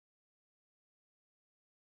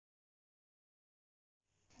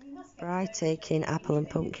Bri taking Apple and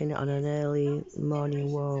Pumpkin on an early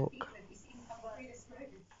morning walk.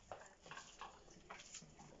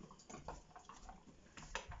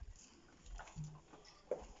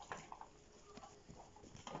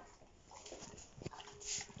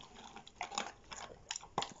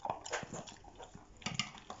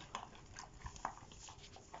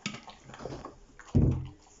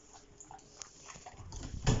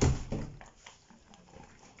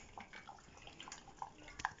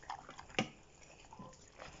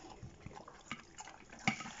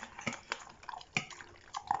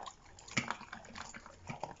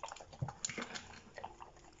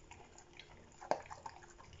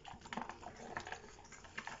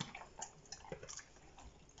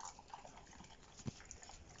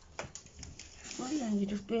 Brian, you're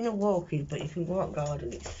just doing a walking, but you can go out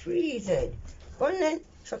garden. It's freezing. Go on then.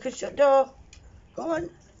 So I can shut door. Go on.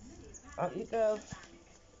 Out you go. So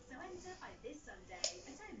enter by this Sunday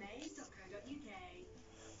at omaze.co.uk.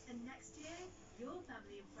 And next year, your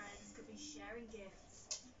family and friends could be sharing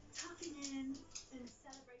gifts, tucking in, and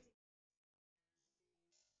celebrating.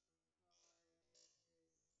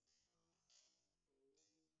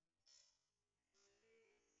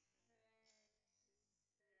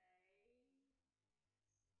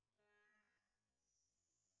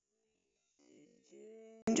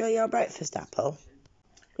 Enjoy your breakfast, Apple.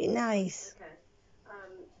 Be nice. Okay.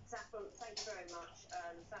 Saffron, thank you very much.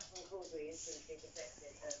 Saffron Causeway is going to be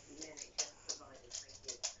protected from the NHS providers, thank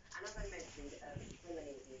you. And as I mentioned, so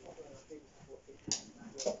many of you during our previous report did talk about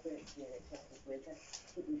your experience in the NHS this winter.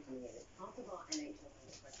 Good news for you. It's part of our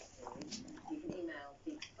NHS Breakfast series. You can email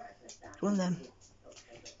the breakfast at Go on then.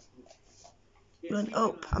 Run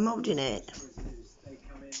up. I'm holding it. They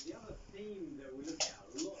come in. The other theme that we look at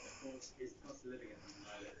a lot, of course, is cost of living at the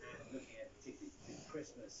moment and looking at particularly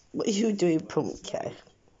Christmas. What are you doing, Pumpkin?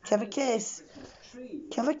 Have a kiss.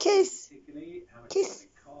 Have a kiss. Kiss.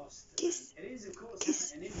 Kiss.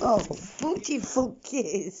 Kiss. Oh, beautiful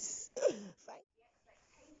kiss. The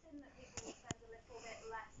expectation that people will spend a little bit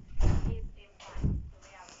less is in fact the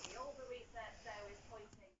reality. All the research though is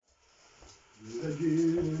pointing.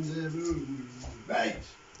 Right.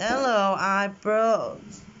 Hello, I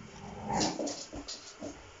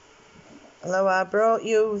brought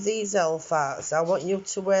you these elf hats. I want you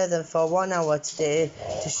to wear them for 1 hour today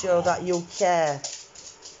to show that you care.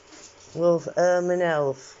 Love, Ermin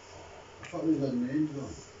Elf. I thought we had names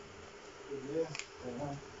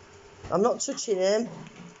on. I'm not touching him.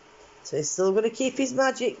 So he's still going to keep his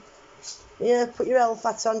magic. Yeah, put your elf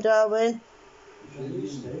hat on, Darwin.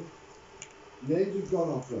 Names have gone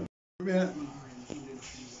off them. Come here.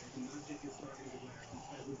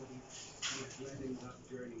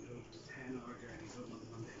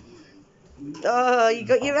 Oh, you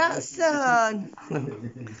got your hats on.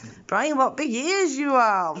 Brian, what big ears you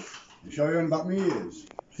have. You sure you haven't back my ears?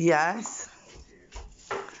 Yes.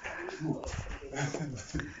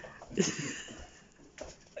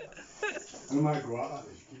 I might go out like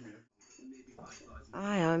this.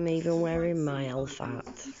 I am even wearing my elf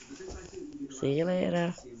hat. See you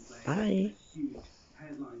later. Bye.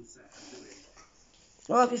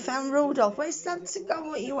 Oh, have you found Rudolph? Where's Santa gone?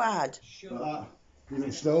 What you had? Even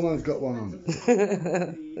Stillman's got one on. Over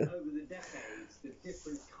the decades, the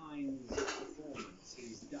different kinds of performance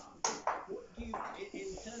he's done. What do you,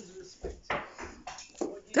 in terms of respect,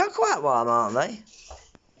 They're quite warm, aren't they?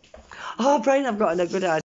 Oh, Brian, I've got a good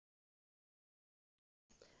idea.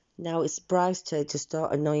 Now it's Bry's turn to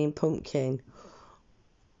start annoying Pumpkin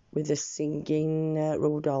with a singing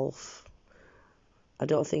Rudolph. I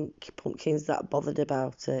don't think Pumpkin's that bothered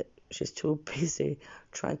about it. She's too busy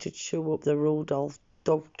trying to chew up the Rudolph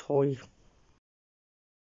dog toy.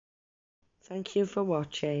 Thank you for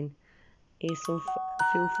watching. Here's a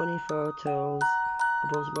few funny photos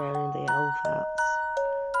of us wearing the elf hats.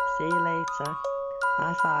 See you later.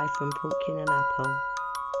 High five from Pumpkin and Apple.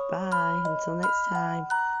 Bye, until next time.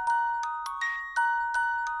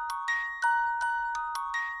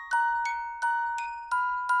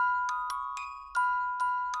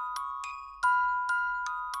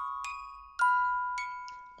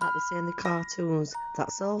 Like they say in the cartoons,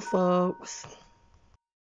 that's all, folks.